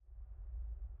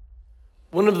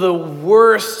One of the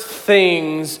worst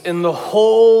things in the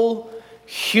whole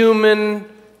human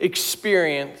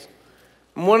experience,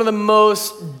 and one of the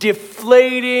most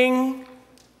deflating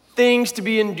things to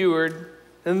be endured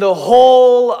in the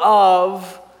whole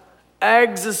of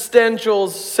existential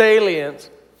salience,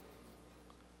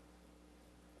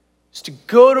 is to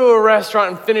go to a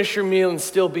restaurant and finish your meal and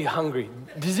still be hungry.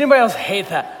 Does anybody else hate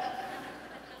that?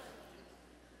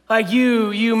 Like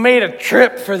you made a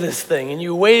trip for this thing and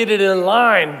you waited in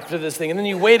line for this thing and then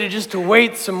you waited just to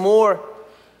wait some more.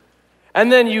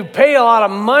 And then you pay a lot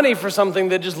of money for something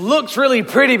that just looks really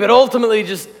pretty but ultimately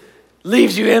just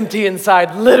leaves you empty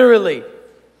inside, literally,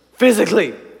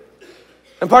 physically.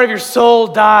 And part of your soul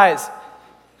dies.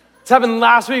 This happened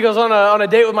last week. I was on a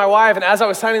date with my wife, and as I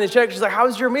was signing the check, she's like, "How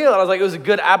was your meal?" And I was like, "It was a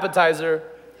good appetizer."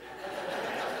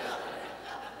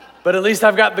 But at least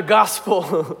I've got the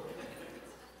gospel.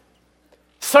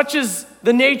 Such is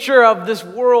the nature of this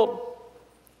world.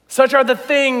 Such are the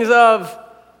things of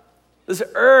this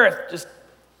earth. Just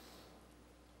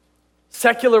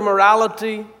secular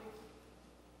morality,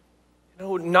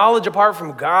 knowledge apart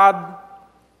from God,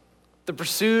 the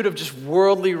pursuit of just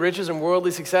worldly riches and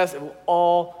worldly success. It will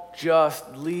all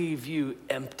just leave you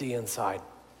empty inside.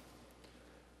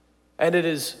 And it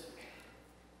is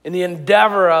in the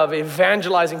endeavor of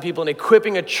evangelizing people and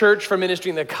equipping a church for ministry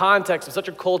in the context of such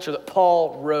a culture that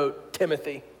Paul wrote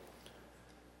Timothy.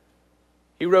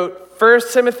 He wrote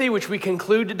 1 Timothy, which we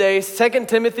conclude today, 2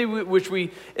 Timothy, which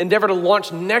we endeavor to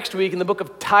launch next week, and the book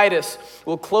of Titus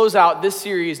will close out this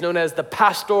series known as the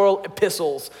Pastoral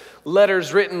Epistles,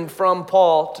 letters written from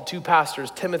Paul to two pastors,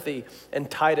 Timothy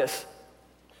and Titus.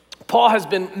 Paul has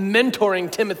been mentoring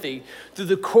Timothy through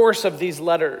the course of these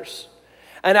letters.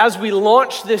 And as we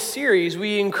launched this series,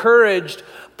 we encouraged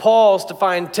Paul's to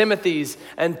find Timothy's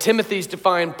and Timothy's to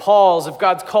find Paul's. If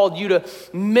God's called you to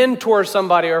mentor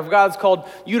somebody, or if God's called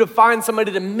you to find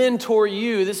somebody to mentor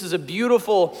you, this is a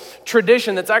beautiful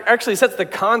tradition that actually sets the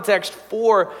context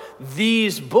for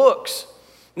these books.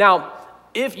 Now,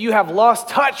 if you have lost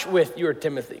touch with your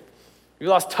Timothy, you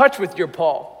lost touch with your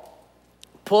Paul,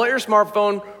 pull out your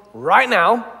smartphone right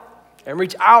now and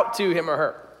reach out to him or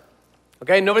her.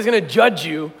 Okay, nobody's going to judge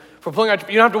you for pulling out.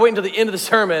 You don't have to wait until the end of the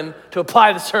sermon to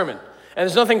apply the sermon. And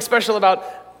there's nothing special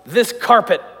about this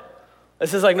carpet.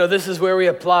 This is like, no, this is where we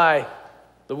apply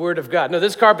the word of God. No,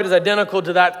 this carpet is identical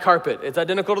to that carpet. It's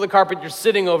identical to the carpet you're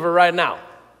sitting over right now,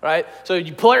 right? So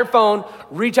you pull out your phone,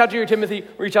 reach out to your Timothy,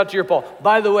 reach out to your Paul.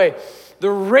 By the way, the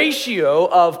ratio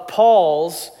of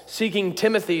Paul's seeking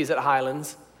Timothy's at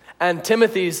Highlands and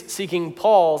Timothy's seeking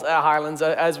Paul's at Highlands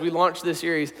as we launch this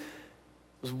series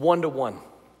was 1-to-1.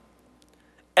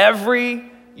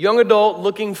 Every young adult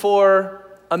looking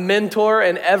for a mentor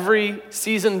and every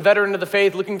seasoned veteran of the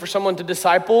faith looking for someone to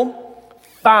disciple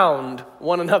found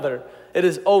one another. It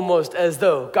is almost as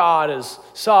though God is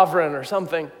sovereign or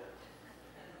something.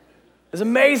 It's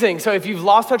amazing. So if you've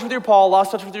lost touch with your Paul,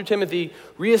 lost touch with your Timothy,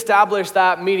 reestablish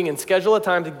that meeting and schedule a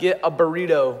time to get a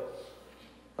burrito,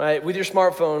 right, with your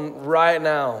smartphone right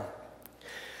now.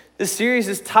 This series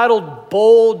is titled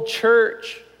Bold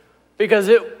Church because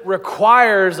it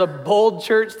requires a bold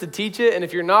church to teach it. And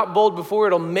if you're not bold before,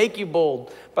 it'll make you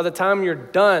bold by the time you're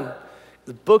done.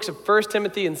 The books of 1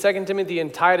 Timothy and 2 Timothy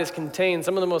and Titus contain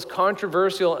some of the most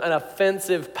controversial and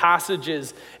offensive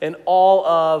passages in all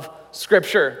of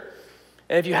Scripture.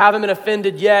 And if you haven't been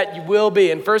offended yet, you will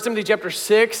be. In 1 Timothy chapter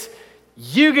 6,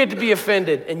 you get to be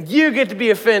offended, and you get to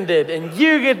be offended, and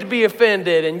you get to be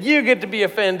offended, and you get to be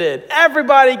offended.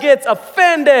 Everybody gets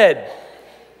offended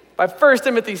by 1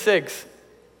 Timothy 6.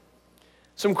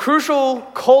 Some crucial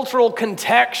cultural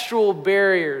contextual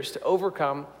barriers to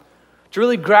overcome to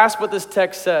really grasp what this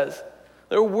text says.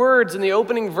 There are words in the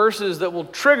opening verses that will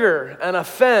trigger and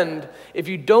offend if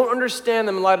you don't understand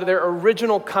them in light of their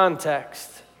original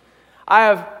context. I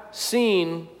have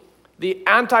seen the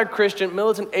anti-Christian,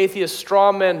 militant atheist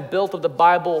straw men built of the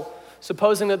Bible,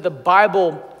 supposing that the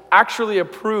Bible actually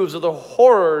approves of the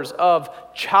horrors of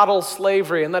chattel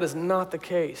slavery, and that is not the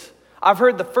case. I've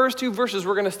heard the first two verses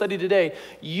we're going to study today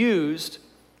used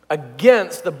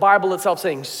against the Bible itself,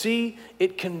 saying, see,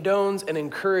 it condones and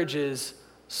encourages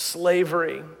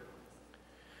slavery.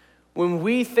 When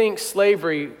we think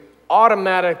slavery,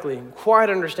 automatically, quite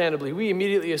understandably, we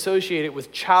immediately associate it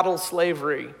with chattel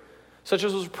slavery, such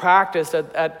as was practiced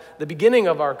at the beginning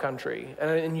of our country and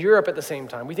in Europe at the same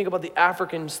time. We think about the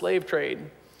African slave trade,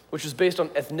 which was based on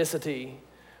ethnicity,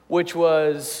 which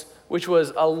was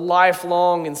a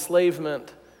lifelong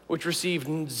enslavement, which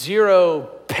received zero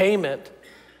payment,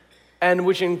 and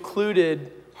which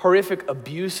included horrific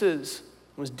abuses,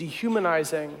 was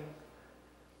dehumanizing.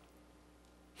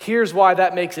 Here's why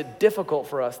that makes it difficult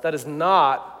for us. That is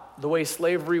not the way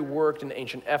slavery worked in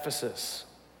ancient Ephesus.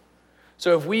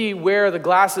 So if we wear the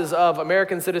glasses of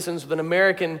American citizens with an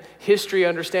American history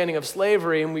understanding of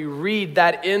slavery and we read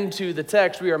that into the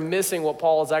text, we are missing what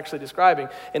Paul is actually describing.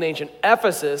 In ancient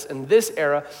Ephesus, in this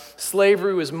era,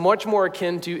 slavery was much more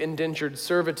akin to indentured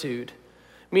servitude,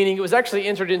 meaning it was actually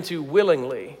entered into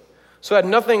willingly. So it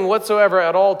had nothing whatsoever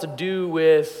at all to do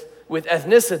with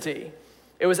ethnicity.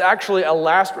 It was actually a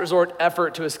last resort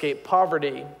effort to escape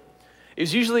poverty. It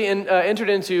was usually entered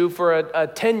into for a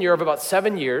tenure of about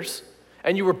 7 years,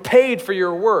 and you were paid for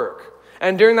your work.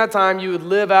 And during that time, you would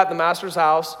live at the master's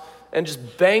house and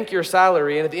just bank your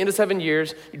salary, and at the end of 7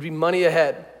 years, you'd be money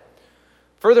ahead.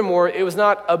 Furthermore, it was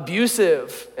not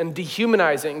abusive and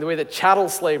dehumanizing the way that chattel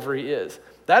slavery is.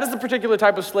 That is the particular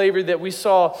type of slavery that we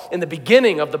saw in the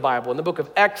beginning of the Bible, in the book of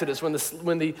Exodus,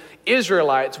 when the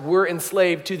Israelites were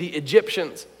enslaved to the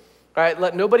Egyptians. All right,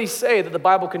 let nobody say that the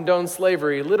Bible condones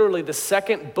slavery. Literally, the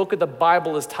second book of the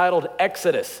Bible is titled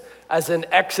Exodus, as in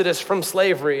Exodus from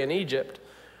slavery in Egypt.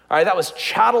 All right, that was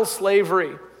chattel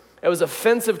slavery. It was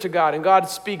offensive to God, and God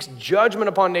speaks judgment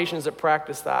upon nations that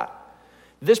practice that.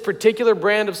 This particular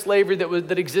brand of slavery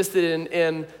that existed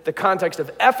in the context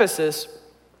of Ephesus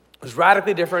was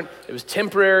radically different. It was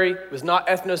temporary. It was not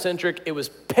ethnocentric. It was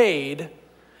paid,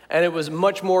 and it was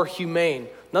much more humane.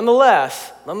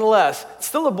 Nonetheless, it's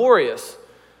still laborious.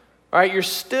 All right, you're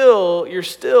still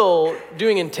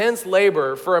doing intense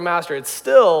labor for a master. It's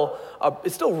still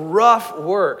rough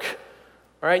work.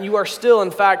 All right, you are still, in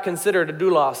fact, considered a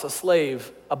doulos, a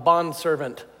slave, a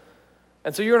bondservant.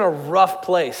 And so you're in a rough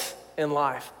place in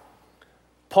life.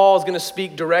 Paul is going to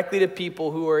speak directly to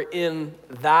people who are in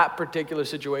that particular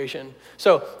situation.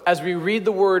 So as we read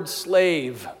the word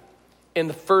slave in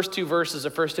the first 2 verses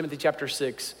of 1 Timothy chapter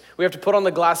 6, we have to put on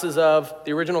the glasses of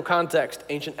the original context,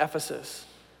 ancient Ephesus.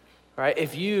 All right,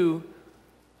 if you,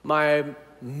 my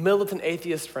militant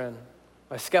atheist friend,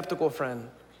 my skeptical friend,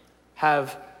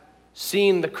 have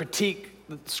seen the critique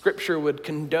that Scripture would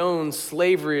condone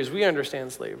slavery as we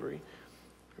understand slavery,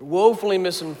 you're woefully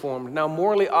misinformed, now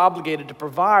morally obligated to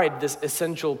provide this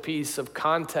essential piece of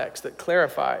context that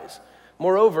clarifies.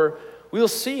 Moreover, we'll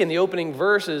see in the opening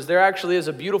verses there actually is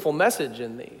a beautiful message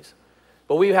in these.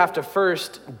 But we have to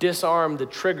first disarm the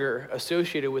trigger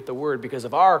associated with the word because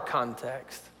of our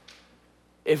context.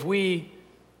 If we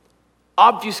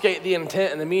obfuscate the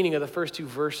intent and the meaning of the first 2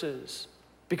 verses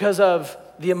because of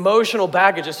the emotional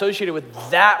baggage associated with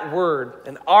that word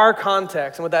and our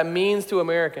context and what that means to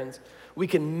Americans, we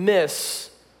can miss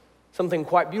something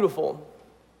quite beautiful.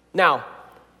 Now,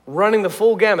 running the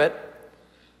full gamut,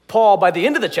 Paul, by the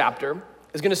end of the chapter,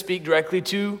 is going to speak directly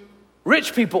to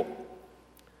rich people.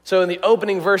 So in the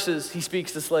opening verses, he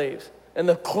speaks to slaves. In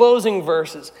the closing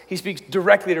verses, he speaks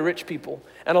directly to rich people.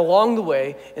 And along the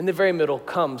way, in the very middle,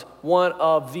 comes one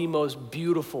of the most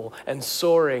beautiful and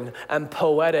soaring and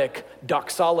poetic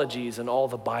doxologies in all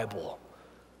the Bible.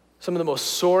 Some of the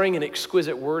most soaring and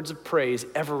exquisite words of praise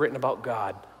ever written about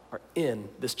God are in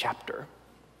this chapter.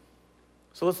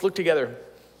 So let's look together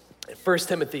at 1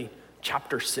 Timothy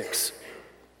chapter 6,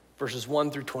 verses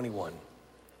 1 through 21.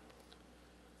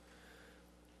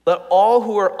 Let all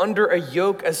who are under a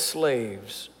yoke as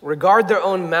slaves regard their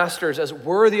own masters as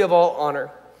worthy of all honor,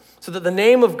 so that the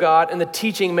name of God and the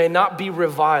teaching may not be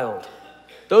reviled.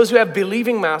 Those who have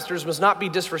believing masters must not be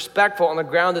disrespectful on the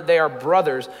ground that they are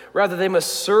brothers. Rather, they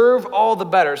must serve all the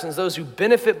better, since those who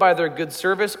benefit by their good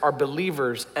service are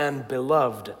believers and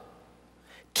beloved.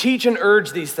 Teach and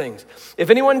urge these things. If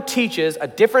anyone teaches a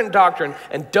different doctrine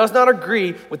and does not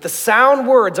agree with the sound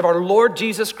words of our Lord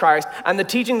Jesus Christ and the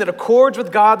teaching that accords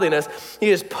with godliness, he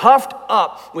is puffed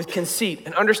up with conceit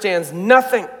and understands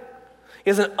nothing. He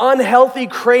has an unhealthy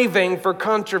craving for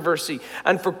controversy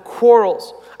and for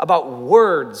quarrels about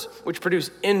words which produce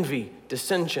envy,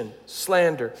 dissension,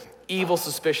 slander, evil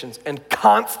suspicions, and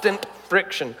constant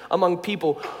friction among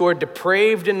people who are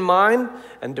depraved in mind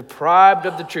and deprived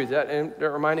of the truth. That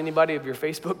remind anybody of your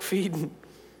Facebook feed?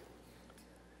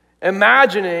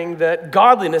 Imagining that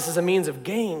godliness is a means of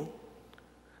gain.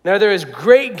 Now, there is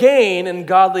great gain in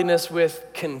godliness with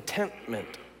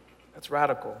contentment. That's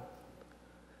radical.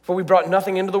 For we brought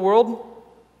nothing into the world,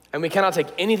 and we cannot take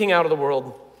anything out of the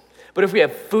world. But if we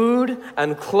have food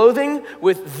and clothing,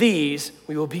 with these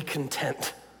we will be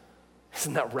content.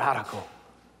 Isn't that radical?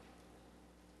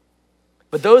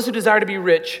 But those who desire to be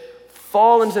rich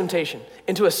fall into temptation,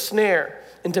 into a snare,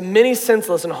 into many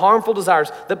senseless and harmful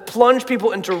desires that plunge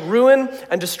people into ruin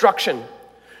and destruction.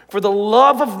 For the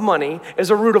love of money is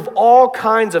a root of all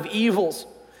kinds of evils.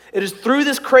 It is through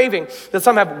this craving that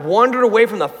some have wandered away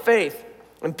from the faith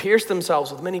and pierced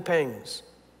themselves with many pangs.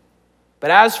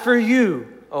 But as for you,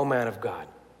 O man of God,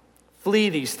 flee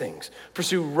these things.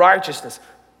 Pursue righteousness,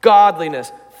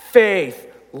 godliness, faith,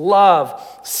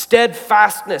 love,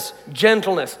 steadfastness,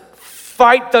 gentleness.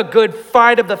 Fight the good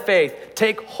fight of the faith.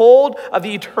 Take hold of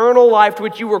the eternal life to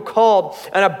which you were called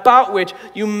and about which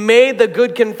you made the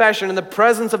good confession in the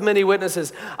presence of many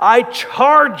witnesses. I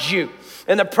charge you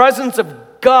in the presence of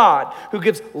God, who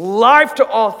gives life to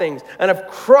all things, and of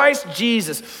Christ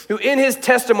Jesus, who in his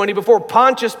testimony before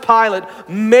Pontius Pilate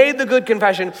made the good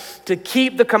confession, to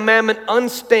keep the commandment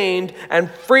unstained and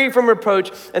free from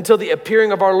reproach until the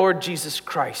appearing of our Lord Jesus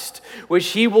Christ, which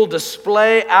he will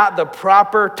display at the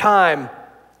proper time.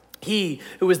 He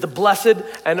who is the blessed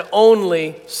and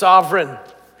only sovereign,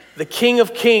 the King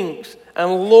of kings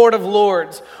and Lord of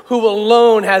lords, who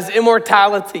alone has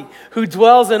immortality, who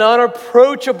dwells in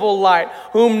unapproachable light,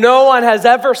 whom no one has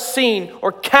ever seen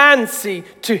or can see.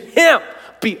 To him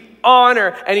be honor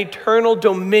and eternal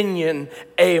dominion.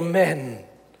 Amen.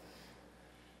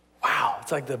 Wow,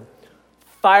 it's like the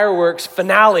fireworks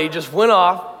finale just went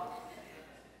off,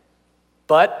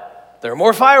 but there are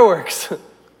more fireworks.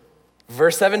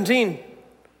 Verse 17,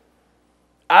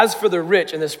 as for the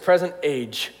rich in this present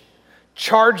age,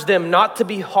 charge them not to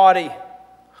be haughty,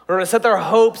 or to set their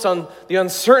hopes on the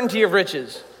uncertainty of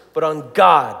riches, but on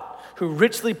God, who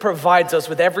richly provides us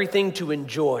with everything to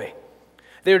enjoy.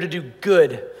 They are to do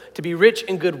good, to be rich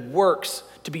in good works,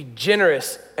 to be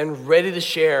generous and ready to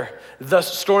share,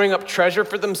 thus storing up treasure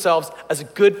for themselves as a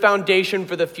good foundation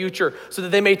for the future, so that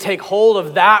they may take hold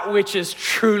of that which is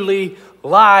truly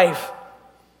life.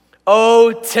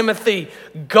 O Timothy,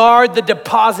 guard the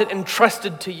deposit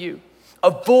entrusted to you.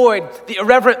 Avoid the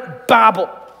irreverent babble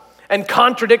and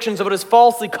contradictions of what is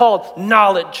falsely called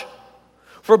knowledge.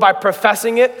 For by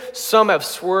professing it, some have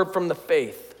swerved from the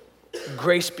faith.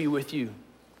 Grace be with you.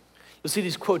 You'll see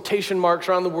these quotation marks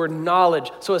around the word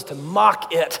knowledge so as to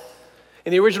mock it.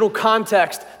 In the original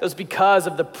context, that was because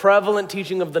of the prevalent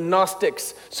teaching of the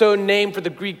Gnostics, so named for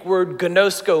the Greek word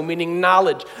gnosko, meaning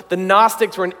knowledge. The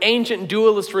Gnostics were an ancient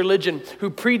dualist religion who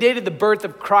predated the birth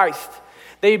of Christ.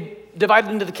 They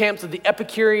divided into the camps of the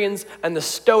Epicureans and the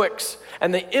Stoics,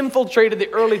 and they infiltrated the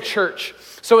early church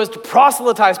so as to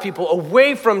proselytize people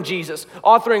away from Jesus,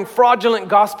 authoring fraudulent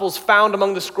gospels found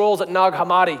among the scrolls at Nag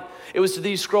Hammadi. It was to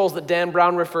these scrolls that Dan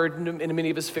Brown referred in many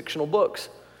of his fictional books.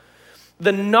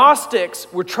 The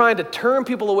Gnostics were trying to turn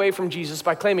people away from Jesus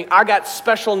by claiming, I got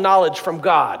special knowledge from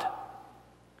God.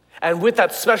 And with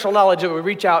that special knowledge, they would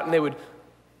reach out and they would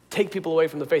take people away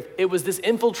from the faith. It was this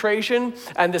infiltration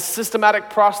and this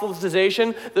systematic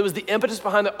proselytization that was the impetus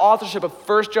behind the authorship of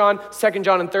 1 John, 2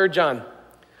 John, and 3 John.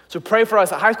 So pray for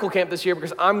us at high school camp this year,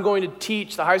 because I'm going to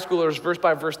teach the high schoolers verse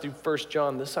by verse through 1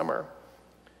 John this summer.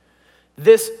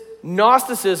 This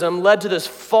Gnosticism led to this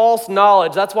false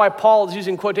knowledge. That's why Paul is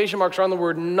using quotation marks around the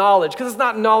word knowledge, because it's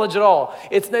not knowledge at all.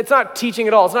 It's not teaching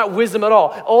at all. It's not wisdom at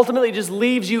all. Ultimately, it just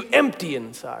leaves you empty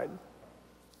inside.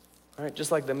 All right,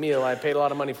 just like the meal I paid a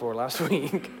lot of money for last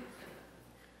week.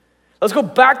 Let's go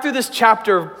back through this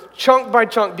chapter chunk by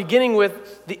chunk, beginning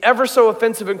with the ever so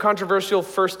offensive and controversial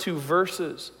first two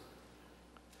verses.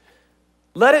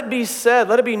 Let it be said,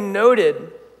 let it be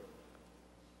noted,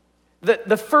 that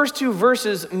the first two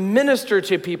verses minister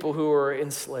to people who are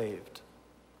enslaved.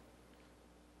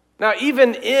 Now,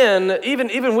 even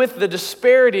with the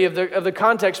disparity of the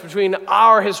context between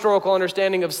our historical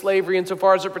understanding of slavery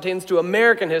insofar as it pertains to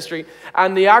American history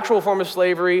and the actual form of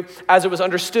slavery as it was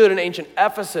understood in ancient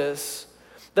Ephesus,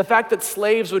 the fact that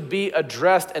slaves would be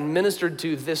addressed and ministered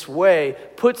to this way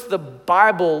puts the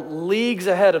Bible leagues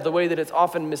ahead of the way that it's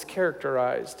often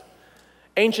mischaracterized.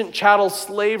 Ancient chattel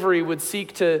slavery would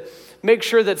seek to make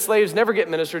sure that slaves never get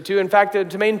ministered to. In fact,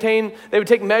 to maintain, they would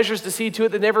take measures to see to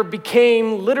it that never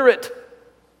became literate.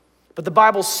 But the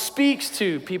Bible speaks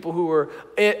to people who were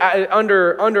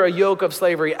under a yoke of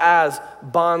slavery as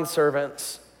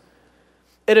bondservants.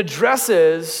 It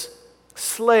addresses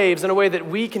slaves in a way that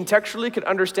we contextually could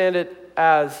understand it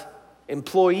as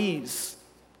employees.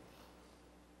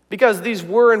 Because these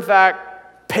were, in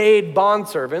fact, paid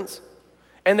bondservants,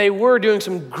 and they were doing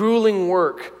some grueling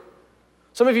work.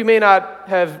 Some of you may not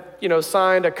have,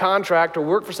 signed a contract or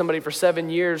worked for somebody for 7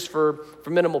 years for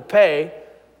minimal pay,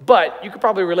 but you could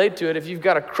probably relate to it if you've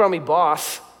got a crummy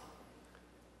boss.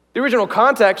 The original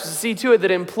context was to see to it that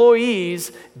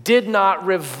employees did not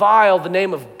revile the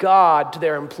name of God to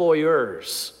their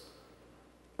employers.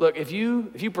 Look, if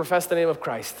you profess the name of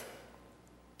Christ,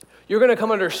 you're going to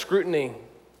come under scrutiny.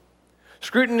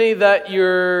 Scrutiny that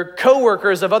your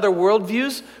coworkers of other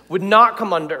worldviews would not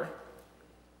come under.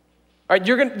 All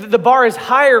right, the bar is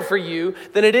higher for you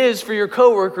than it is for your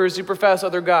coworkers who profess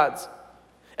other gods.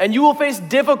 And you will face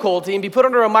difficulty and be put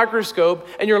under a microscope,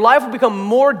 and your life will become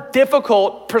more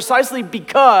difficult precisely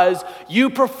because you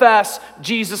profess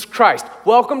Jesus Christ.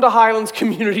 Welcome to Highlands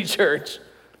Community Church.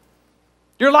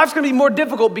 Your life's gonna be more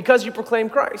difficult because you proclaim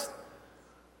Christ.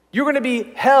 You're gonna be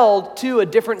held to a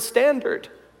different standard.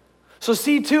 So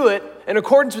see to it, in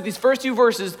accordance with these first few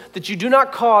verses, that you do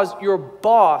not cause your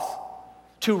boss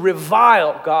to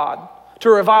revile God, to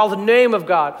revile the name of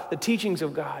God, the teachings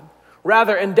of God.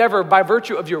 Rather, endeavor by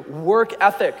virtue of your work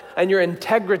ethic and your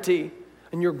integrity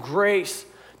and your grace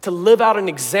to live out an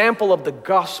example of the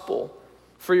gospel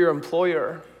for your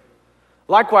employer.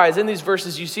 Likewise, in these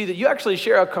verses, you see that you actually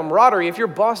share a camaraderie. If your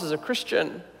boss is a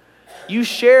Christian, you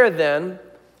share then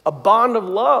a bond of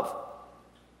love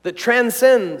that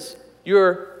transcends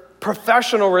your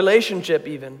professional relationship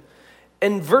even.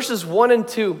 In verses 1 and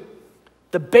 2,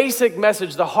 the basic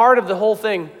message, the heart of the whole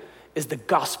thing is the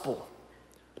gospel.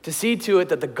 To see to it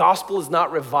that the gospel is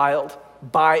not reviled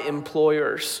by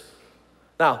employers.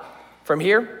 Now, from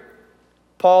here,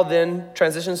 Paul then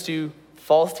transitions to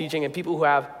false teaching and people who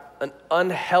have an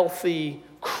unhealthy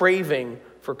craving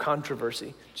for controversy.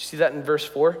 Did you see that in verse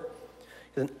 4?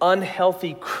 An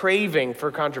unhealthy craving for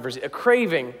controversy. A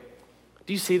craving.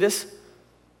 Do you see this?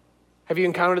 Have you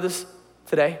encountered this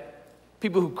today?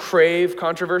 People who crave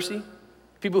controversy,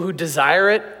 people who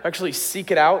desire it, actually seek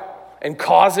it out and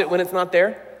cause it when it's not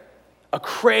there. A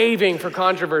craving for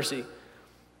controversy.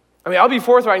 I mean, I'll be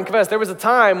forthright and confess, there was a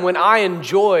time when I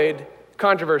enjoyed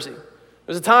controversy. There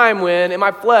was a time when, in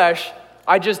my flesh,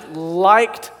 I just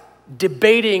liked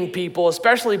debating people,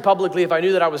 especially publicly, if I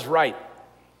knew that I was right.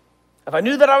 If I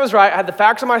knew that I was right, I had the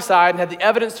facts on my side and had the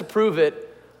evidence to prove it,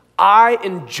 I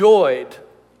enjoyed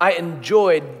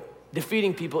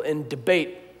defeating people in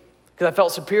debate because I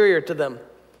felt superior to them.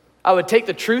 I would take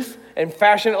the truth and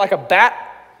fashion it like a bat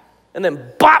and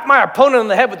then bop my opponent on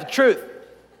the head with the truth.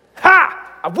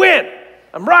 Ha! I win!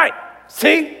 I'm right!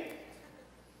 See?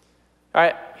 All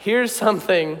right, here's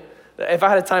something that if I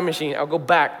had a time machine, I'll go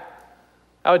back.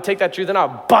 I would take that truth and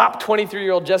I'll bop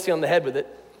 23-year-old Jesse on the head with it.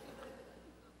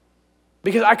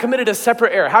 Because I committed a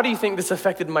separate error. How do you think this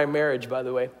affected my marriage, by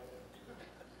the way?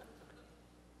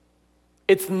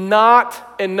 It's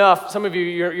not enough. Some of you,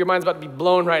 your mind's about to be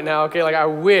blown right now, okay? Like I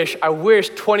wish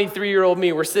 23-year-old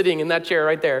me were sitting in that chair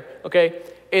right there, okay?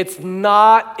 It's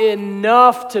not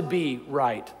enough to be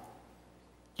right.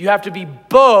 You have to be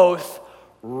both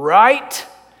right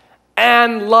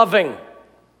and loving. You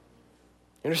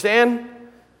understand?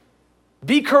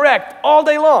 Be correct all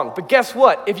day long, but guess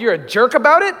what? If you're a jerk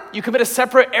about it, you commit a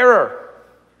separate error,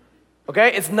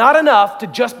 okay? It's not enough to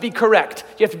just be correct.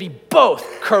 You have to be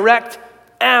both correct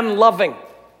and loving.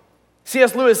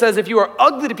 C.S. Lewis says, if you are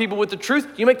ugly to people with the truth,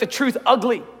 you make the truth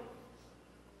ugly.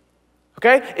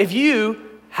 Okay? If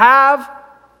you have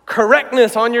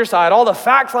correctness on your side, all the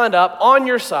facts lined up on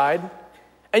your side,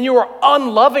 and you are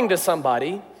unloving to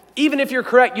somebody, even if you're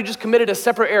correct, you just committed a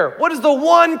separate error. What is the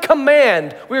one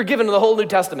command we are given in the whole New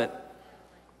Testament?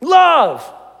 Love.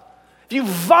 If you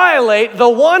violate the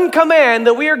one command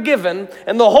that we are given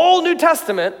in the whole New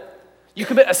Testament, you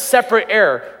commit a separate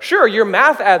error. Sure, your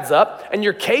math adds up and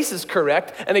your case is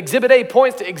correct and Exhibit A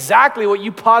points to exactly what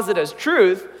you posit as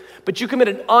truth, but you commit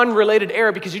an unrelated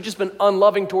error because you've just been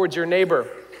unloving towards your neighbor.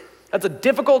 That's a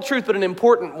difficult truth, but an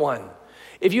important one.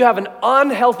 If you have an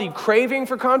unhealthy craving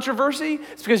for controversy,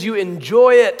 it's because you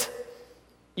enjoy it.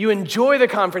 You enjoy the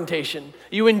confrontation.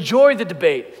 You enjoy the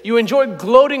debate. You enjoy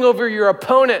gloating over your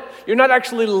opponent. You're not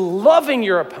actually loving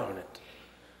your opponent.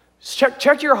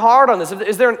 Check your heart on this.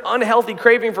 Is there an unhealthy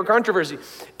craving for controversy?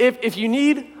 If you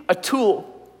need a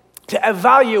tool to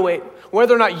evaluate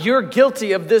whether or not you're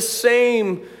guilty of this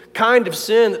same kind of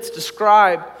sin that's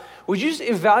described, would you just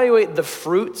evaluate the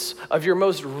fruits of your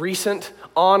most recent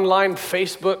online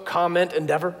Facebook comment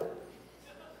endeavor?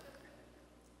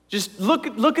 Just look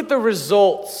at the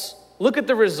results. Look at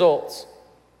the results.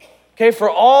 Okay, for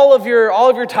all of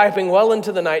your typing well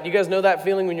into the night, you guys know that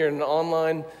feeling when you're in an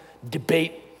online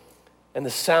debate and the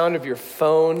sound of your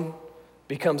phone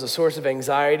becomes a source of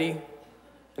anxiety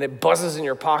and it buzzes in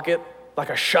your pocket like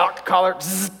a shock collar.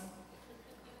 Zzz.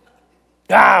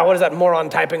 What is that moron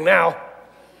typing now?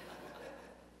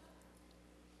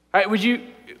 All right, would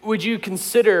you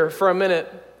consider for a minute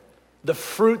the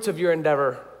fruits of your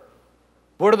endeavor?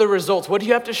 What are the results? What do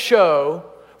you have to show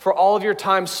for all of your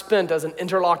time spent as an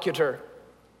interlocutor,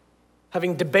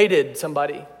 having debated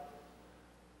somebody?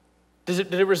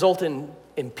 Did it result in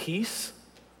peace?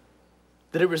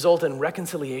 Did it result in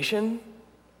reconciliation?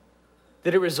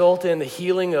 Did it result in the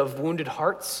healing of wounded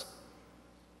hearts?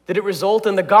 Did it result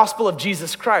in the gospel of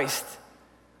Jesus Christ?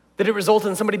 Did it result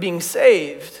in somebody being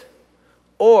saved?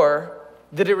 Or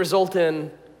Did it result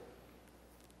in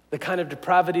the kind of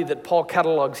depravity that Paul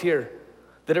catalogs here?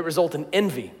 Did it result in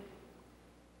envy?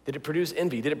 Did it produce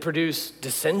envy? Did it produce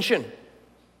dissension?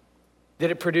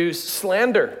 Did it produce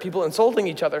slander, people insulting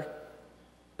each other?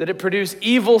 Did it produce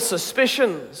evil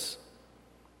suspicions?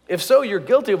 If so, you're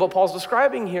guilty of what Paul's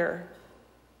describing here.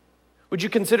 Would you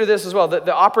consider this as well?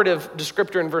 The operative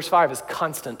descriptor in verse 5 is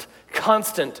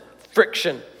constant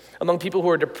friction among people who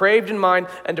are depraved in mind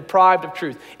and deprived of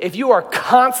truth. If you are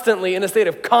constantly in a state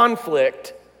of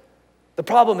conflict, the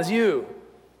problem is you.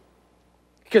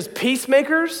 Because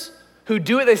peacemakers who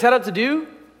do what they set out to do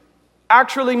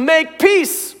actually make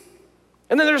peace.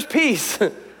 And then there's peace,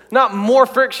 not more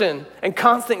friction and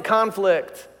constant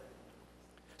conflict.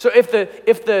 So if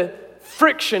the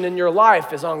friction in your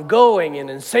life is ongoing and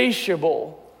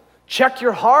insatiable, check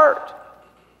your heart,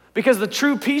 because the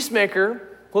true peacemaker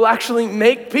will actually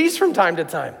make peace from time to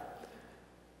time.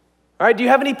 All right, do you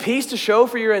have any peace to show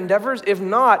for your endeavors? If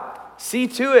not, see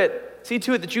to it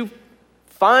that you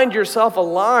find yourself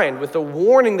aligned with the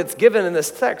warning that's given in this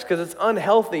text, because it's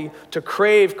unhealthy to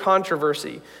crave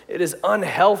controversy. It is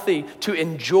unhealthy to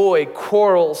enjoy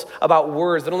quarrels about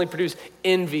words that only produce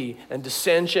envy and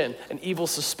dissension and evil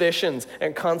suspicions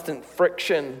and constant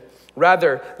friction.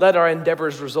 Rather, let our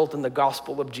endeavors result in the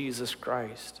gospel of Jesus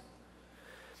Christ.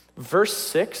 Verse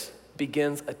 6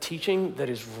 begins a teaching that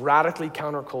is radically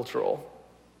countercultural.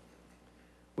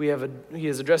 He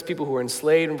has addressed people who are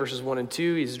enslaved in verses 1 and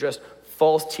 2. He's addressed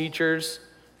false teachers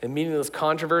and meaningless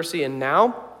controversy. And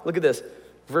now, look at this,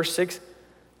 verse 6.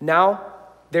 Now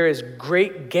there is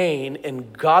great gain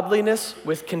in godliness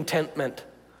with contentment.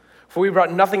 For we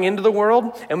brought nothing into the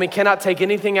world, and we cannot take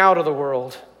anything out of the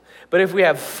world. But if we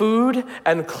have food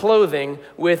and clothing,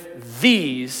 with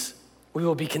these we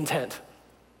will be content.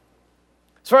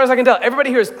 As far as I can tell, everybody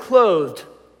here is clothed.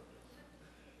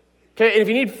 Okay, and if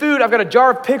you need food, I've got a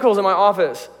jar of pickles in my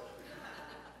office,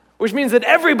 which means that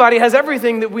everybody has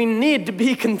everything that we need to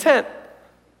be content.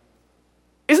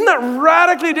 Isn't that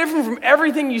radically different from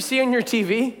everything you see on your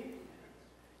TV?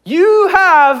 You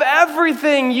have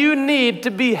everything you need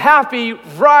to be happy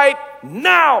right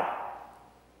now.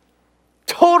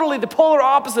 Totally the polar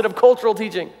opposite of cultural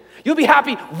teaching. You'll be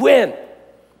happy when?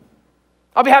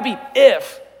 I'll be happy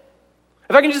if.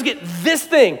 If I can just get this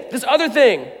thing, this other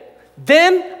thing,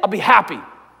 then I'll be happy.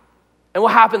 And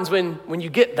what happens when you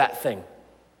get that thing?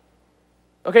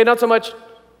 Okay, not so much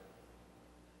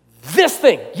this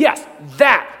thing. Yes,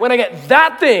 that. When I get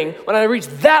that thing, when I reach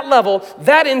that level,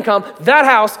 that income, that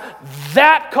house,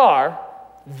 that car,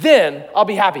 then I'll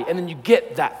be happy. And then you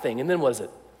get that thing. And then what is it?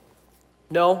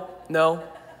 No.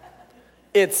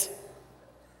 It's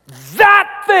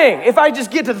that thing. If I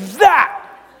just get to that.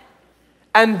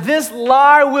 And this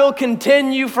lie will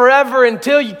continue forever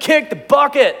until you kick the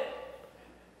bucket.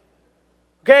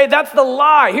 Okay, that's the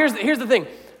lie. Here's the thing.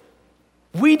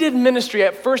 We did ministry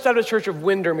at First Baptist Church of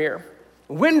Windermere.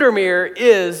 Windermere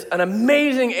is an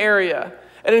amazing area.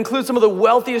 It includes some of the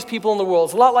wealthiest people in the world.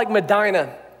 It's a lot like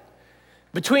Medina.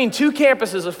 Between two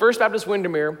campuses of First Baptist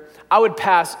Windermere, I would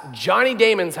pass Johnny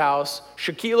Damon's house,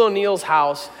 Shaquille O'Neal's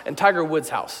house, and Tiger Woods'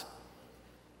 house,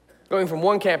 going from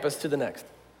one campus to the next.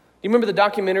 You remember the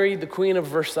documentary, The Queen of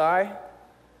Versailles?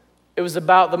 It was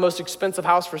about the most expensive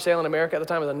house for sale in America at the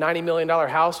time. It was a $90 million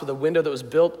house with a window that was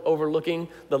built overlooking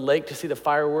the lake to see the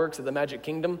fireworks at the Magic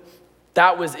Kingdom.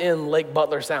 That was in Lake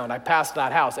Butler Sound. I passed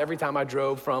that house every time I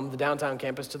drove from the downtown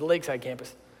campus to the lakeside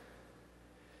campus.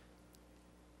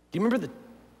 Do you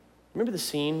remember the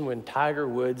scene when Tiger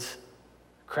Woods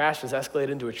crashed his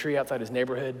Escalade into a tree outside his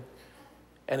neighborhood,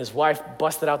 and his wife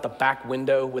busted out the back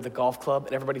window with a golf club,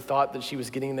 and everybody thought that she was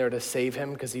getting there to save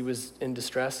him because he was in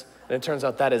distress? And it turns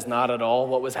out that is not at all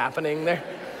what was happening there.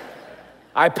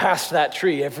 I passed that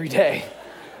tree every day.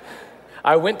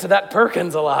 I went to that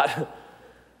Perkins a lot. All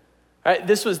right,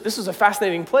 this was a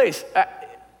fascinating place.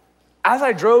 As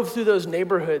I drove through those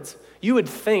neighborhoods, you would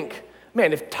think,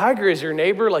 man, if Tiger is your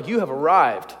neighbor, like, you have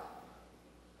arrived.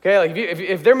 Okay, like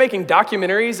if they're making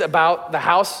documentaries about the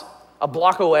house a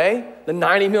block away, the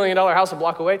 $90 million house a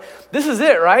block away, this is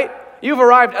it, right? You've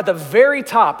arrived at the very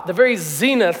top, the very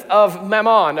zenith of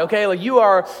Mammon, okay? Like you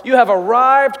have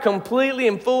arrived completely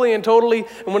and fully and totally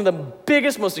in one of the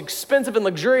biggest, most expensive and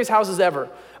luxurious houses ever.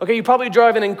 Okay, you probably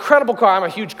drive an incredible car. I'm a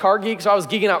huge car geek, so I was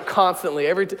geeking out constantly.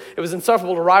 It was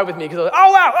insufferable to ride with me because I was like,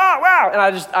 oh wow, and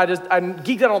I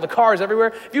geeked out on all the cars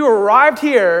everywhere. If you arrived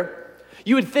here,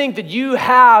 you would think that you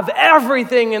have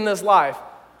everything in this life.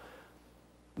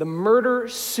 The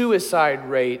murder-suicide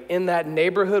rate in that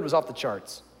neighborhood was off the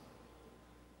charts.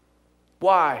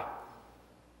 Why?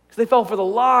 Because they fell for the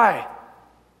lie.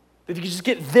 If you just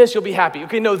get this, you'll be happy.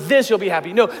 Okay, no, this, you'll be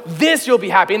happy. No, this, you'll be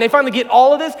happy. And they finally get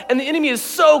all of this, and the enemy is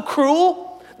so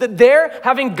cruel that there,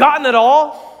 having gotten it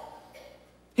all,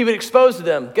 he would expose to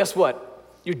them, guess what?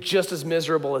 You're just as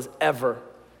miserable as ever.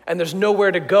 And there's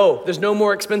nowhere to go. There's no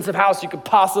more expensive house you could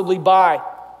possibly buy.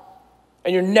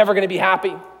 And you're never gonna be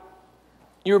happy.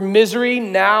 Your misery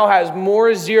now has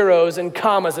more zeros and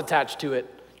commas attached to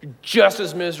it. You're just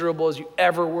as miserable as you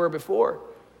ever were before.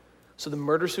 So the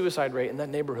murder-suicide rate in that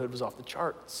neighborhood was off the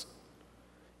charts.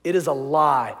 It is a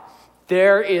lie.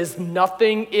 There is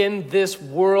nothing in this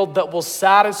world that will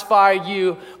satisfy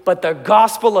you but the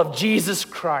gospel of Jesus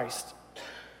Christ.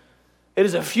 It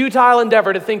is a futile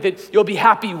endeavor to think that you'll be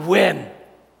happy when.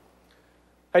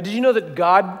 Did you know that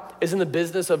God is in the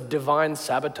business of divine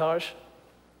sabotage?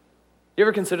 You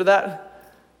ever consider that?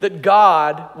 That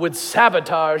God would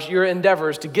sabotage your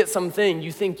endeavors to get something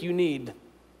you think you need.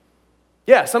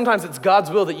 Yeah, sometimes it's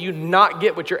God's will that you not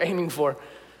get what you're aiming for.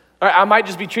 All right, I might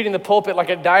just be treating the pulpit like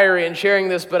a diary and sharing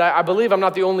this, but I believe I'm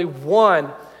not the only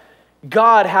one.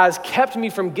 God has kept me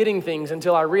from getting things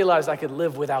until I realized I could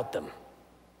live without them.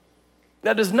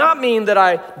 That does not mean that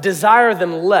I desire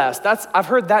them less. I've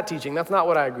heard that teaching. That's not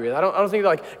what I agree with. I don't think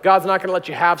that God's not gonna let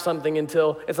you have something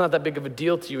until it's not that big of a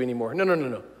deal to you anymore.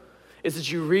 No. It's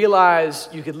that you realize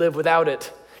you could live without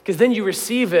it, because then you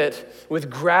receive it with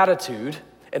gratitude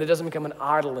and it doesn't become an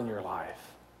idol in your life.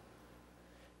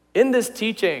 In this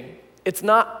teaching, it's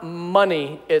not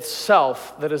money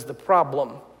itself that is the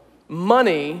problem.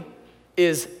 Money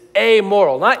is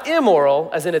amoral, not immoral,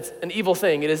 as in it's an evil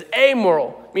thing. It is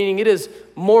amoral, meaning it is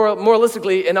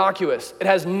moralistically innocuous. It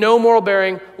has no moral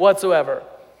bearing whatsoever.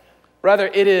 Rather,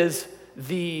 it is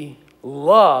the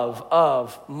love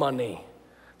of money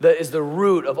that is the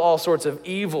root of all sorts of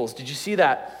evils. Did you see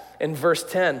that in verse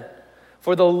 10?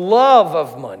 For the love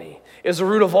of money is the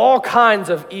root of all kinds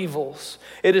of evils.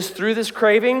 It is through this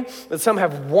craving that some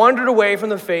have wandered away from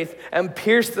the faith and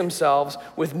pierced themselves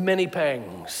with many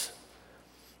pangs.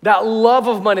 That love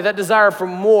of money, that desire for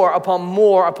more upon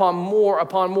more upon more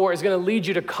upon more is going to lead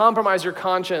you to compromise your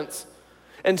conscience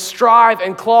and strive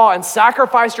and claw and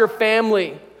sacrifice your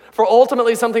family for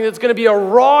ultimately something that's going to be a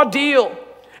raw deal.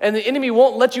 And the enemy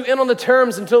won't let you in on the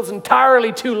terms until it's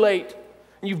entirely too late.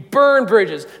 And you've burned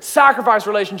bridges, sacrificed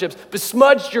relationships,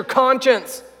 besmudged your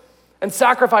conscience, and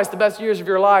sacrificed the best years of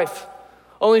your life,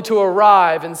 only to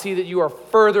arrive and see that you are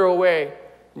further away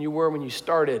than you were when you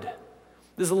started.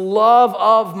 This love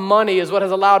of money is what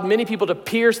has allowed many people to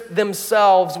pierce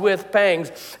themselves with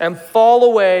pangs and fall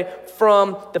away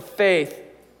from the faith.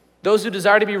 Those who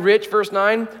desire to be rich, verse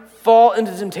 9, fall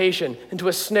into temptation, into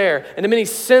a snare, into many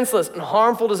senseless and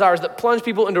harmful desires that plunge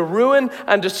people into ruin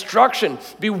and destruction.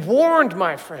 Be warned,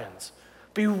 my friends.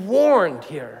 Be warned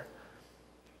here.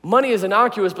 Money is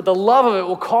innocuous, but the love of it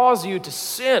will cause you to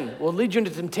sin, will lead you into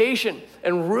temptation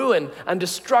and ruin and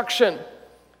destruction.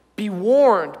 Be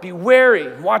warned, be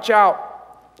wary, watch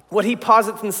out. What he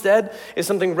posits instead is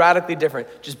something radically different,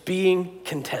 just being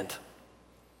content.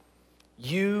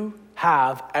 You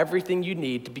have everything you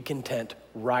need to be content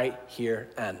right here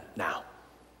and now.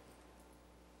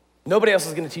 Nobody else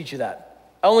is going to teach you that.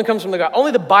 It only comes from the God.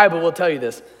 Only the Bible will tell you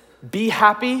this. Be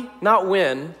happy, not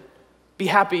when. Be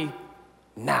happy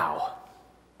now,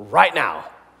 right now,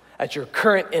 at your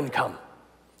current income,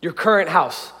 your current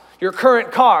house, your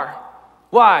current car.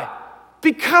 Why?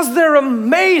 Because they're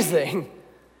amazing.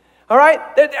 All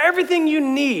right? That everything you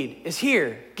need is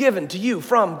here, given to you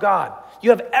from God. You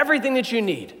have everything that you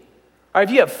need. All right,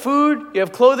 if you have food, you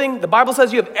have clothing, the Bible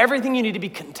says you have everything you need to be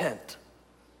content.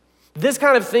 This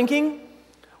kind of thinking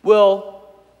will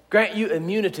grant you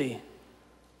immunity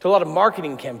to a lot of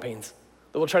marketing campaigns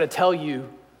that will try to tell you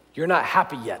you're not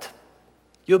happy yet.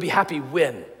 You'll be happy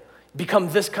when.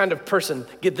 Become this kind of person,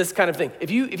 get this kind of thing.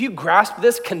 If you grasp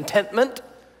this contentment,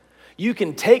 you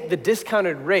can take the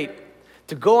discounted rate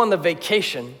to go on the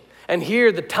vacation and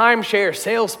hear the timeshare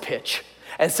sales pitch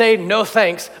and say, no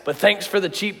thanks, but thanks for the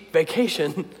cheap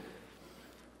vacation.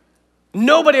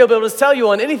 Nobody will be able to sell you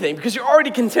on anything because you're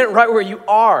already content right where you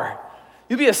are.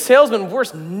 You'll be a salesman's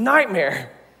worst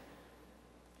nightmare.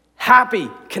 Happy,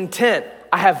 content.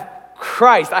 I have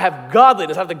Christ. I have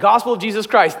godliness. I have the gospel of Jesus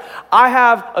Christ. I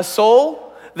have a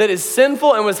soul that is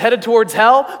sinful and was headed towards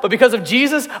hell, but because of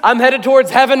Jesus, I'm headed towards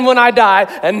heaven when I die,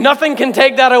 and nothing can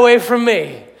take that away from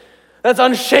me. That's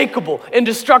unshakable,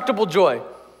 indestructible joy.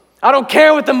 I don't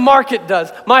care what the market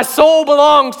does. My soul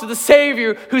belongs to the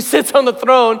Savior who sits on the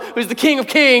throne, who's the King of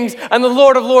Kings and the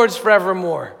Lord of Lords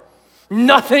forevermore.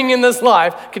 Nothing in this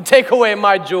life can take away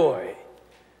my joy.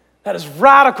 That is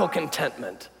radical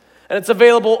contentment. And it's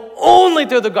available only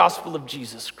through the gospel of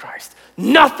Jesus Christ.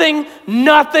 Nothing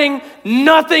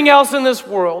else in this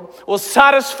world will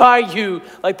satisfy you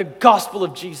like the gospel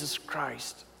of Jesus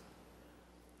Christ.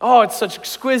 Oh, it's such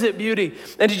exquisite beauty.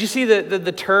 And did you see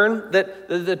the turn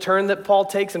that Paul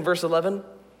takes in verse 11?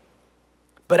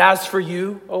 But as for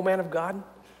you, O man of God,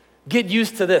 get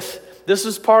used to this. This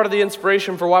is part of the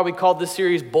inspiration for why we called this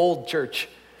series Bold Church.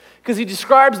 Because he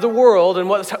describes the world and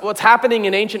what's happening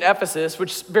in ancient Ephesus,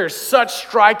 which bears such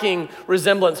striking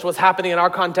resemblance to what's happening in our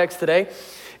context today.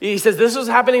 He says, this is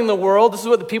happening in the world. This is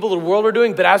what the people of the world are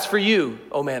doing. But as for you,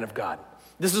 O man of God,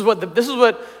 this is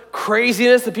what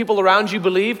craziness the people around you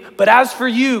believe. But as for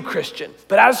you, Christian,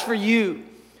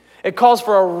 it calls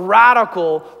for a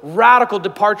radical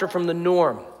departure from the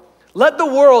norm. Let the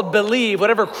world believe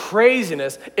whatever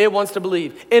craziness it wants to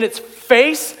believe. In its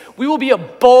face, we will be a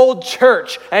bold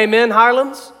church. Amen,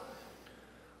 Highlands?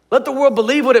 Let the world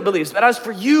believe what it believes. But as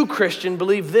for you, Christian,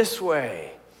 believe this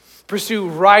way. Pursue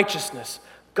righteousness,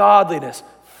 godliness,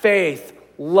 faith,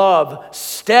 love,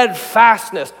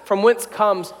 steadfastness. From whence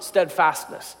comes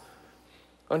steadfastness?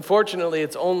 Unfortunately,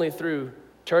 it's only through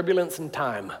turbulence and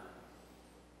time.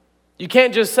 You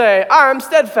can't just say, I'm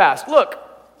steadfast. Look.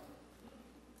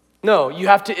 No, you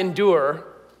have to endure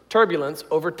turbulence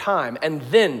over time, and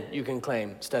then you can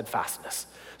claim steadfastness.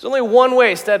 There's only one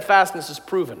way steadfastness is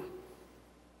proven, and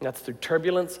that's through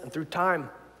turbulence and through time.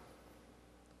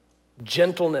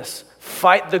 Gentleness,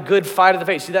 fight the good fight of the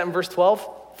faith. See that in verse 12?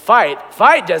 Fight,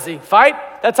 Desi,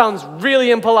 fight. That sounds really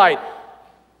impolite.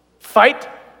 Fight?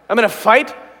 I'm gonna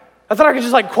fight? I thought I could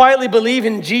just quietly believe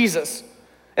in Jesus,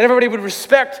 and everybody would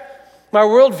respect my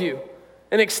worldview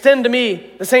and extend to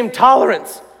me the same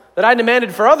tolerance that I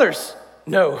demanded for others.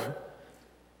 No,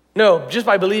 just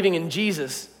by believing in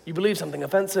Jesus, you believe something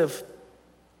offensive.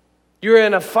 You're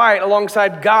in a fight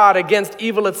alongside God against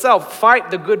evil itself. Fight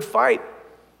the good fight.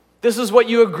 This is what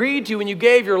you agreed to when you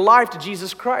gave your life to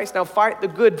Jesus Christ. Now fight the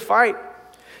good fight.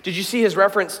 Did you see his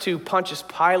reference to Pontius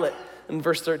Pilate in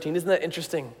verse 13? Isn't that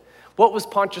interesting? What was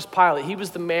Pontius Pilate? He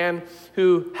was the man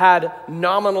who had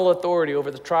nominal authority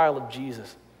over the trial of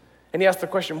Jesus. And he asked the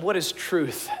question, what is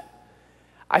truth?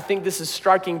 I think this is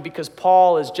striking because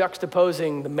Paul is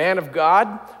juxtaposing the man of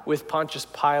God with Pontius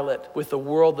Pilate, with the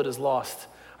world that is lost.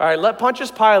 All right, let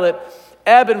Pontius Pilate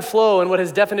ebb and flow in what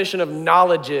his definition of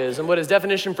knowledge is and what his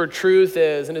definition for truth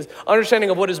is and his understanding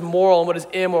of what is moral and what is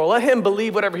immoral. Let him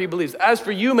believe whatever he believes. As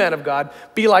for you, man of God,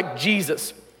 be like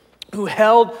Jesus, who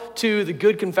held to the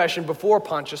good confession before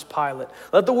Pontius Pilate.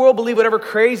 Let the world believe whatever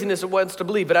craziness it wants to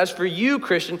believe. But as for you,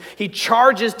 Christian, he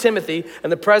charges Timothy in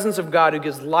the presence of God, who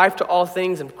gives life to all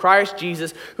things, and Christ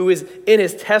Jesus, who is in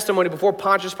his testimony before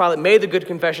Pontius Pilate, made the good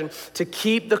confession, to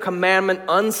keep the commandment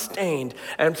unstained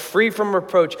and free from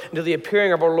reproach until the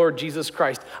appearing of our Lord Jesus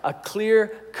Christ. A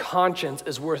clear conscience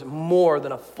is worth more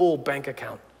than a full bank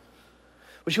account,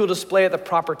 which you will display at the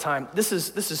proper time. This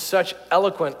is such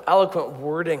eloquent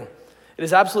wording. It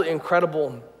is absolutely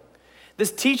incredible.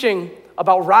 This teaching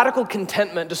about radical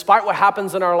contentment despite what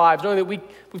happens in our lives, knowing that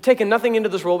we've taken nothing into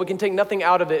this world, we can take nothing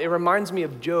out of it. It reminds me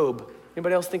of Job.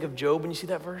 Anybody else think of Job when you see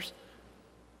that verse?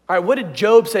 All right, what did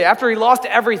Job say? After he lost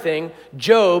everything,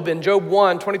 Job, in Job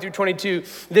 1, 20 through 22,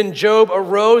 then Job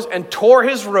arose and tore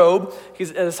his robe. He's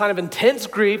a sign of intense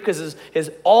grief because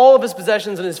all of his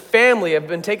possessions and his family have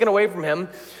been taken away from him,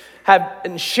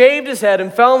 and shaved his head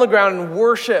and fell on the ground and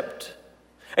worshiped.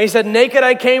 And he said, naked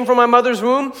I came from my mother's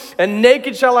womb, and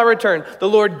naked shall I return. The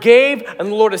Lord gave, and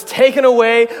the Lord has taken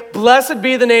away. Blessed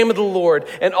be the name of the Lord.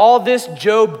 And all this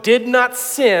Job did not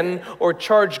sin or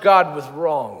charge God with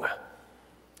wrong.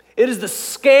 It is the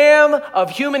scam of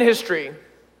human history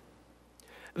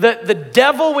that the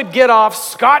devil would get off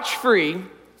scotch-free,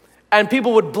 and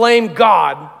people would blame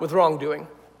God with wrongdoing.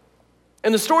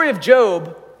 In the story of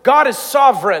Job, God is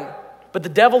sovereign, but the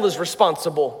devil is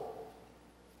responsible.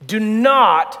 Do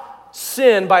not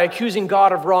sin by accusing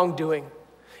God of wrongdoing.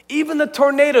 Even the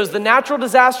tornadoes, the natural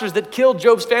disasters that killed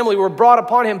Job's family, were brought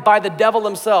upon him by the devil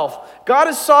himself. God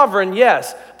is sovereign,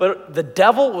 yes, but the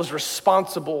devil was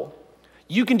responsible.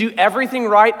 You can do everything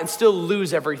right and still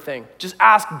lose everything. Just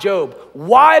ask Job.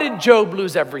 Why did Job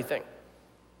lose everything?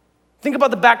 Think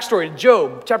about the backstory to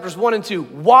Job, chapters 1 and 2.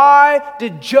 Why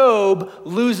did Job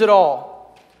lose it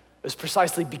all? It was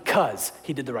precisely because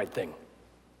he did the right thing.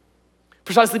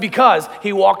 Precisely because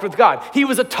he walked with God. He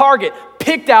was a target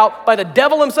picked out by the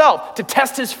devil himself to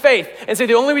test his faith and say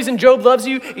the only reason Job loves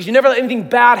you is you never let anything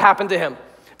bad happen to him.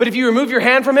 But if you remove your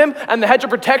hand from him and the hedge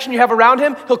of protection you have around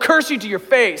him, he'll curse you to your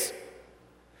face.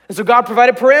 And so God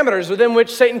provided parameters within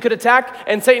which Satan could attack,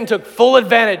 and Satan took full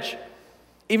advantage,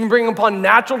 even bringing upon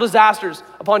natural disasters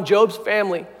upon Job's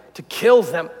family to kill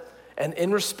them. And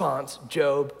in response,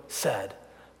 Job said,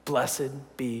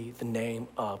 "Blessed be the name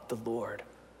of the Lord."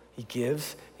 He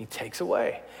gives, he takes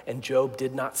away. And Job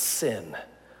did not sin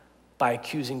by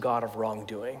accusing God of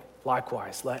wrongdoing.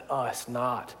 Likewise, let us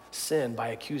not sin by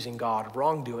accusing God of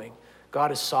wrongdoing.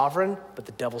 God is sovereign, but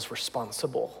the devil's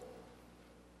responsible.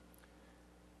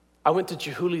 I went to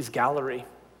Chihuli's gallery,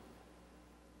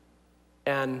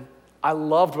 and I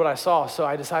loved what I saw, so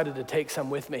I decided to take some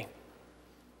with me.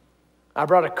 I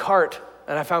brought a cart,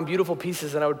 and I found beautiful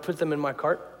pieces, and I would put them in my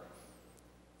cart.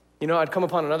 You know, I'd come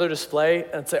upon another display,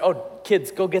 and I'd say, "Oh,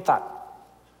 kids, go get that."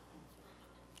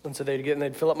 And so they'd get, and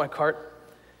they'd fill up my cart.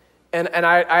 And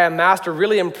I amassed a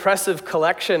really impressive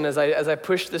collection as I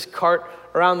pushed this cart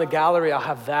around the gallery. I'll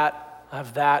have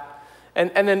that.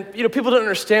 And then, you know, people didn't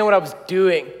understand what I was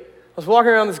doing. I was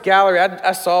walking around this gallery,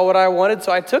 I saw what I wanted,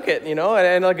 so I took it, you know,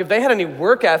 and like if they had any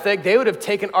work ethic, they would have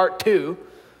taken art too.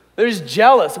 They're just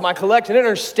jealous of my collection, they didn't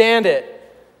understand it.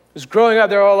 I was growing up,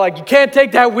 they're all like, "You can't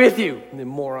take that with you," the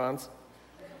morons.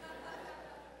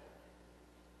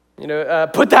 You know,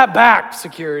 "Put that back,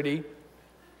 security."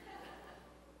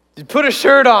 "Put a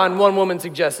shirt on," one woman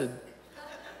suggested.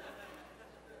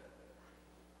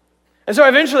 And so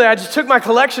eventually I just took my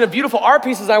collection of beautiful art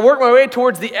pieces, I worked my way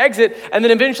towards the exit, and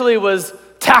then eventually was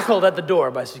tackled at the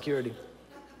door by security.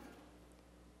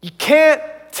 You can't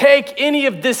take any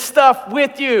of this stuff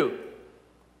with you.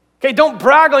 Okay, don't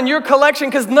brag on your collection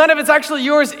because none of it's actually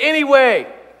yours anyway.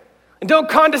 And don't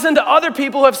condescend to other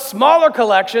people who have smaller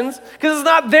collections because it's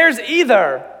not theirs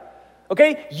either.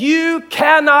 Okay, you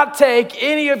cannot take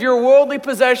any of your worldly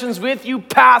possessions with you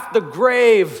past the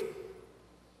grave.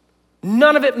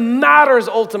 None of it matters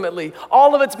ultimately.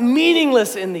 All of it's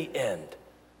meaningless in the end.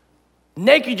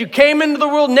 Naked you came into the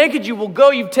world, naked you will go.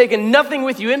 You've taken nothing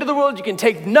with you into the world. You can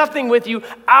take nothing with you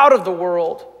out of the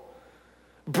world.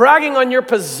 Bragging on your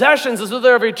possessions as though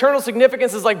they're of eternal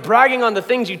significance is like bragging on the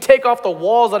things you take off the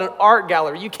walls at an art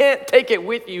gallery. You can't take it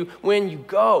with you when you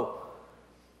go.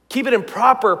 Keep it in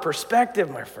proper perspective,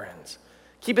 my friends.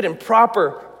 Keep it in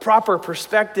proper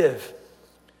perspective.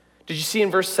 Did you see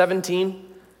in verse 17?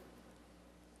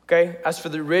 Okay, as for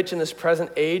the rich in this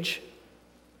present age,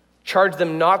 charge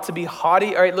them not to be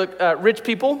haughty. All right, look, rich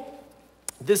people,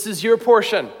 this is your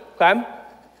portion, okay?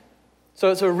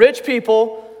 So rich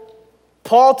people,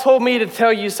 Paul told me to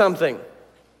tell you something,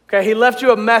 okay? He left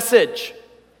you a message,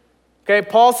 okay?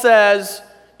 Paul says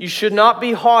you should not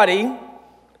be haughty, and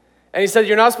he said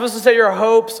you're not supposed to set your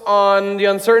hopes on the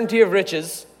uncertainty of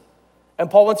riches, and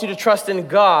Paul wants you to trust in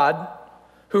God,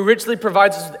 who richly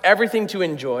provides us with everything to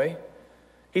enjoy.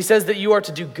 He says that you are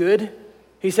to do good.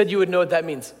 He said you would know what that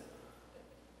means.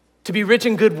 To be rich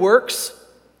in good works.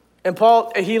 And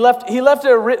Paul, he left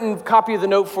a written copy of the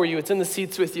note for you. It's in the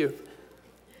seats with you.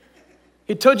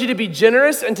 He told you to be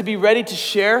generous and to be ready to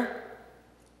share,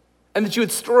 and that you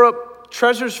would store up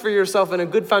treasures for yourself and a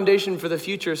good foundation for the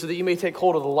future so that you may take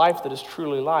hold of the life that is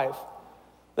truly life.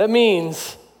 That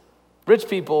means rich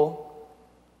people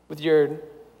with your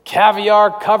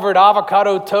caviar-covered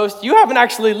avocado toast, you haven't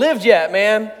actually lived yet,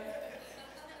 man.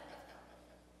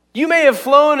 You may have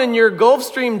flown in your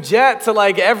Gulfstream jet to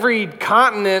like every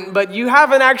continent, but you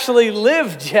haven't actually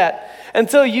lived yet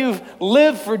until you've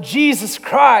lived for Jesus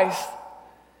Christ,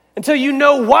 until you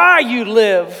know why you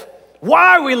live,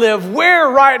 why we live, where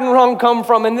right and wrong come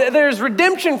from, and there's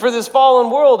redemption for this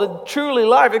fallen world and truly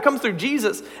life. It comes through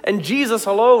Jesus and Jesus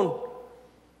alone.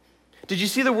 Did you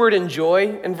see the word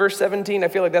enjoy in verse 17? I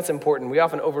feel like that's important. We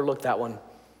often overlook that one.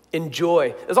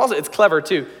 Enjoy. It's clever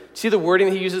too. See the wording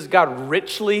that he uses? God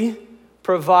richly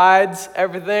provides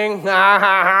everything.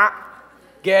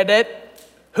 Get it?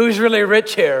 Who's really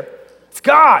rich here? It's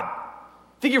God.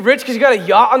 Think you're rich because you got a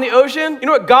yacht on the ocean? You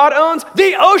know what God owns?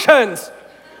 The oceans.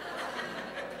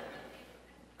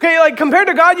 Okay, like compared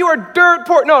to God, you are dirt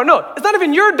poor. No, it's not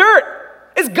even your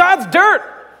dirt. It's God's dirt.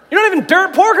 You're not even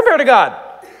dirt poor compared to God.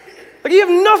 Like you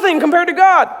have nothing compared to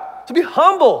God. So be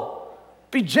humble,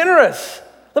 be generous,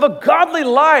 live a godly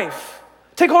life.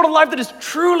 Take hold of life that is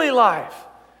truly life.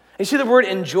 And you see the word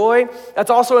enjoy?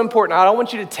 That's also important. I don't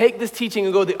want you to take this teaching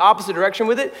and go the opposite direction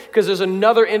with it, because there's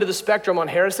another end of the spectrum on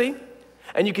heresy.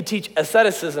 And you could teach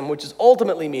asceticism, which is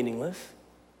ultimately meaningless.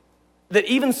 That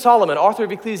even Solomon, author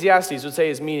of Ecclesiastes, would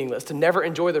say is meaningless. To never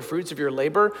enjoy the fruits of your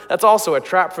labor, that's also a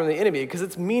trap from the enemy because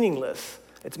it's meaningless.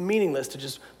 It's meaningless to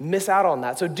just miss out on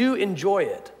that. So do enjoy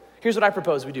it. Here's what I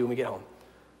propose we do when we get home.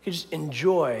 You just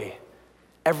enjoy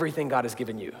everything God has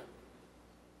given you.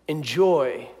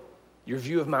 Enjoy your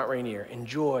view of Mount Rainier.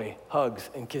 Enjoy hugs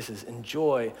and kisses.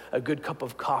 Enjoy a good cup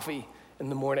of coffee in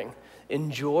the morning.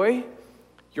 Enjoy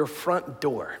your front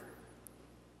door.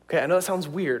 Okay, I know that sounds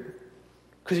weird,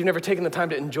 because you've never taken the time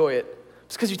to enjoy it.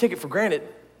 It's because you take it for granted.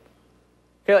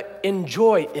 Okay, like,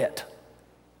 enjoy it.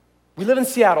 We live in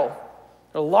Seattle.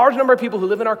 There are a large number of people who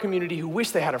live in our community who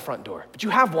wish they had a front door, but you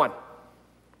have one.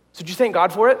 So did you thank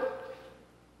God for it?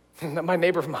 My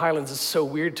neighbor from Highlands is so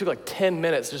weird. It took like 10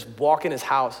 minutes to just walk in his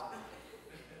house.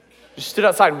 Just stood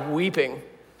outside weeping.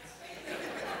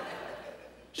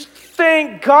 Just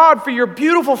thank God for your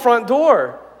beautiful front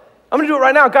door. I'm gonna do it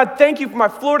right now. God, thank you for my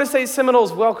Florida State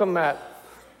Seminoles. Welcome, Matt.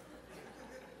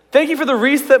 Thank you for the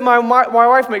wreath that my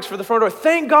wife makes for the front door.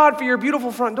 Thank God for your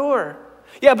beautiful front door.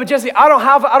 Yeah, but Jesse, I don't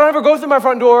ever go through my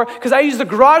front door because I use the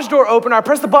garage door opener. I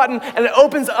press the button and it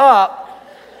opens up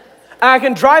and I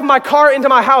can drive my car into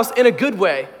my house in a good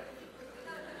way.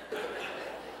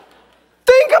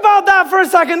 Think about that for a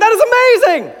second. That is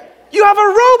amazing. You have a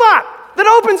robot that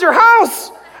opens your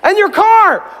house and your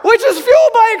car, which is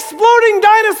fueled by exploding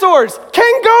dinosaurs,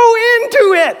 can go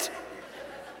into it.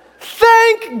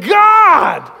 Thank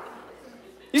God.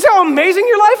 You see how amazing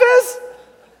your life is?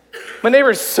 My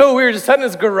neighbor is so weird, just sat in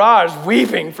his garage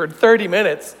weeping for 30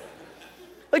 minutes.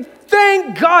 Like,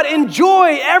 thank God.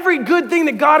 Enjoy every good thing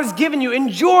that God has given you.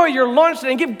 Enjoy your lunch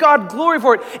today and give God glory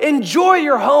for it. Enjoy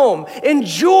your home.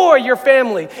 Enjoy your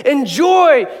family.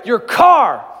 Enjoy your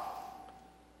car.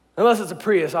 Unless it's a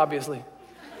Prius, obviously.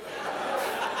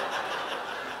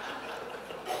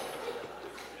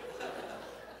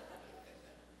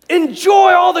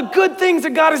 Enjoy all the good things that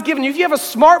God has given you. If you have a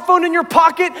smartphone in your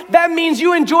pocket, that means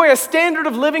you enjoy a standard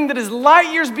of living that is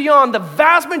light years beyond the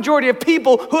vast majority of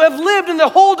people who have lived in the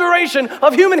whole duration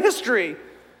of human history.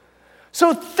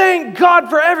 So thank God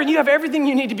for everything. You have everything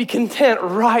you need to be content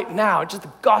right now. Just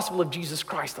the gospel of Jesus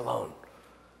Christ alone.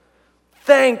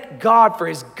 Thank God for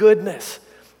his goodness.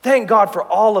 Thank God for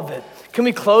all of it. Can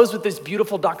we close with this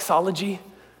beautiful doxology?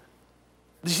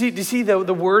 Do you see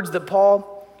the words that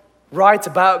Paul writes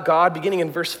about God beginning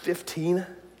in verse 15,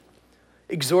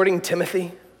 exhorting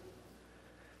Timothy,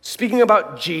 speaking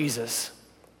about Jesus,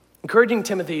 encouraging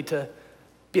Timothy to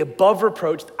be above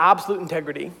reproach, absolute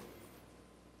integrity.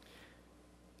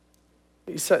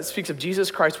 He speaks of Jesus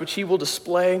Christ, which he will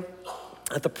display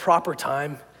at the proper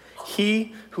time.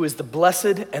 He who is the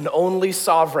blessed and only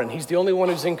sovereign. He's the only one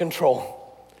who's in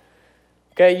control.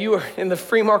 Okay, you are in the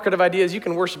free market of ideas. You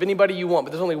can worship anybody you want,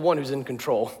 but there's only one who's in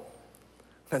control.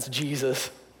 That's Jesus.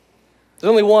 There's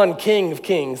only one King of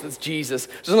Kings, that's Jesus.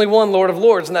 There's only one Lord of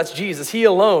Lords, and that's Jesus. He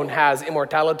alone has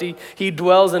immortality. He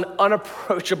dwells in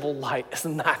unapproachable light.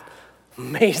 Isn't that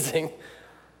amazing?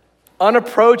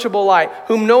 Unapproachable light,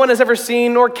 whom no one has ever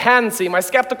seen nor can see. My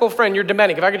skeptical friend, you're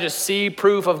demanding, if I could just see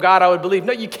proof of God, I would believe.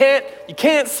 No, you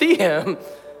can't see him.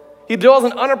 He dwells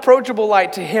in unapproachable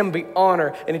light. To him be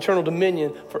honor and eternal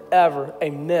dominion forever.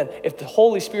 Amen. If the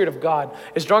Holy Spirit of God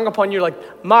is drawing upon you,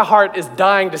 like my heart is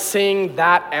dying to sing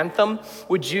that anthem,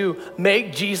 would you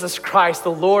make Jesus Christ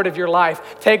the Lord of your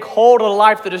life? Take hold of the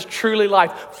life that is truly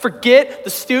life. Forget the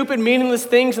stupid, meaningless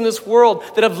things in this world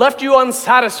that have left you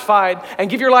unsatisfied and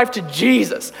give your life to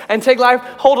Jesus and take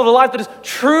hold of the life that is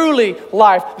truly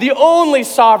life. The only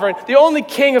sovereign, the only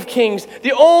King of Kings,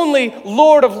 the only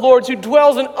Lord of Lords who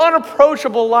dwells in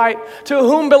unapproachable light, to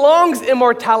whom belongs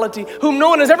immortality, whom no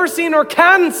one has ever seen or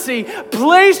can see.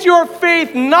 Place your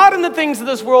faith not in the things of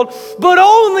this world, but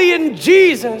only in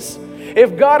Jesus.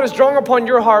 If God is drawing upon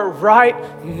your heart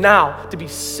right now to be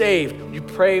saved, would you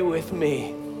pray with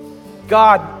me?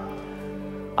 God,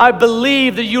 I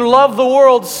believe that you love the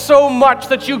world so much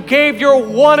that you gave your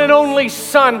one and only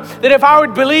Son, that if I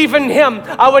would believe in him,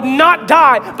 I would not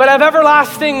die, but have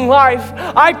everlasting life.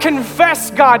 I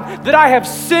confess, God, that I have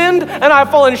sinned and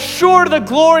I've fallen short of the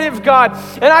glory of God.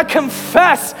 And I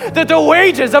confess that the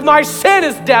wages of my sin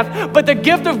is death, but the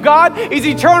gift of God is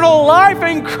eternal life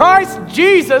in Christ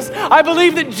Jesus. I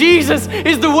believe that Jesus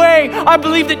is the way. I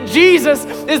believe that Jesus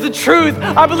is the truth.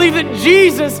 I believe that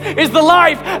Jesus is the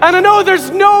life. And I know there's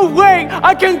no way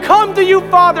I can come to you,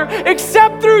 Father,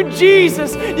 except through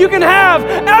Jesus. You can have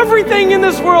everything in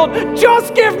this world.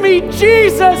 Just give me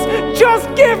Jesus.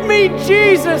 Just give me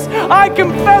Jesus. I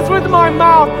confess with my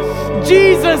mouth,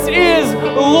 Jesus is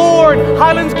Lord.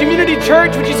 Highlands Community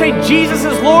Church, would you say Jesus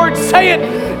is Lord? Say it.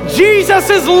 Jesus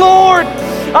is Lord.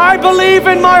 I believe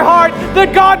in my heart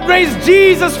that God raised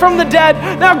Jesus from the dead.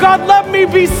 Now, God, let me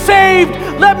be saved.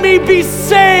 Let me be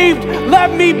saved.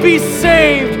 Let me be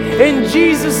saved. In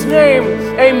Jesus' name,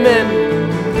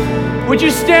 amen. Would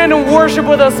you stand and worship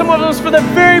with us, some of us for the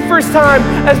very first time,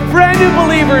 as brand new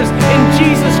believers in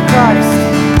Jesus Christ?